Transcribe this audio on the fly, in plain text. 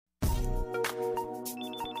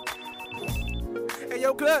Hey,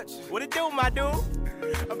 yo, Clutch. What it do, my dude?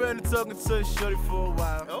 I've been talking to shorty for a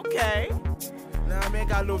while. Okay. Now, I mean,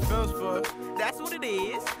 got a little films for her. That's what it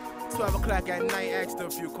is. 12 o'clock at night, asked her a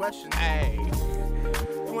few questions. Hey.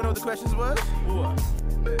 You wanna know what the questions was? What?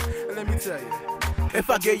 Let me tell you. If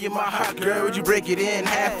I gave you my heart, girl, would you break it in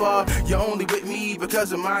half? Or you're only with me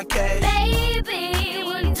because of my cash? Baby,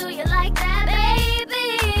 wouldn't do you like that?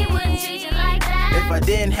 Baby, wouldn't treat you like that? If I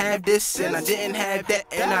didn't have this and I didn't have that,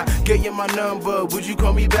 and I gave you my number, would you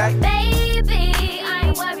call me back? Baby, I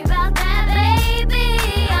ain't worried about that.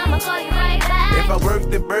 Baby, I'ma call you right back. If I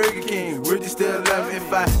worked at Burger King, would you still love me?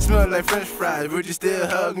 If I smell like French fries, would you still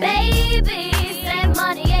hug me? Baby, said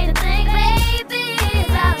money ain't a thing. Baby, it's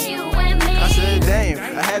about you and me. I said,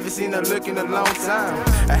 damn, I haven't seen her look in a long time.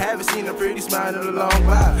 I haven't seen a pretty smile in a long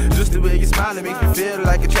while. Just the way you smile makes me feel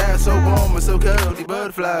like a child, so warm and so cuddly,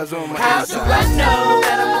 butterflies on my How do inside. I know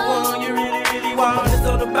that I'm the one you really, really want? It's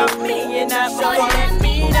all about me and not what you let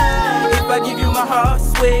me know. If I give you my heart,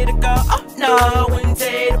 swear to God, oh no, I wouldn't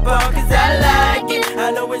take it apart, cause I like it.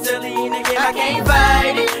 I know it's early in the game, I can't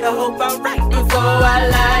fight it. I hope I'm right before I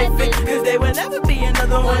like it, cause there will never be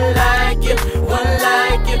another one like you, one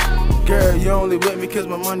like you. Girl, you only with me cause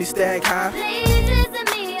my money stack high. Please listen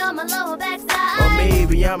to me on my lower backside. Or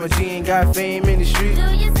maybe I'm a G and got fame in the street.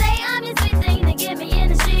 Do you say I'm your sweet thing to get me in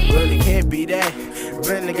the street? Well, it can't be that.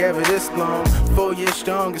 Been together this long, 4 years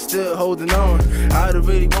strong and still holding on. I don't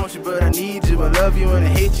really want you, but I need you. I love you and I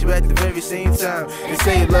hate you at the very same time. They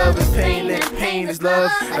say love is pain and pain is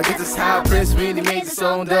love. I guess that's how Prince really made the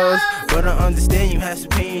song does. But I understand you have some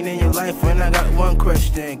pain in your life. When I got one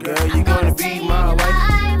question, girl, you gonna be my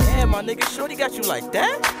wife? Damn, my nigga, shorty got you like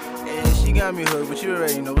that? Yeah, she got me hooked, but you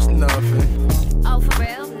already know it's nothing. Oh, for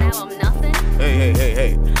real? Now I'm nothing?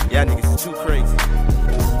 Hey, y'all niggas is too crazy.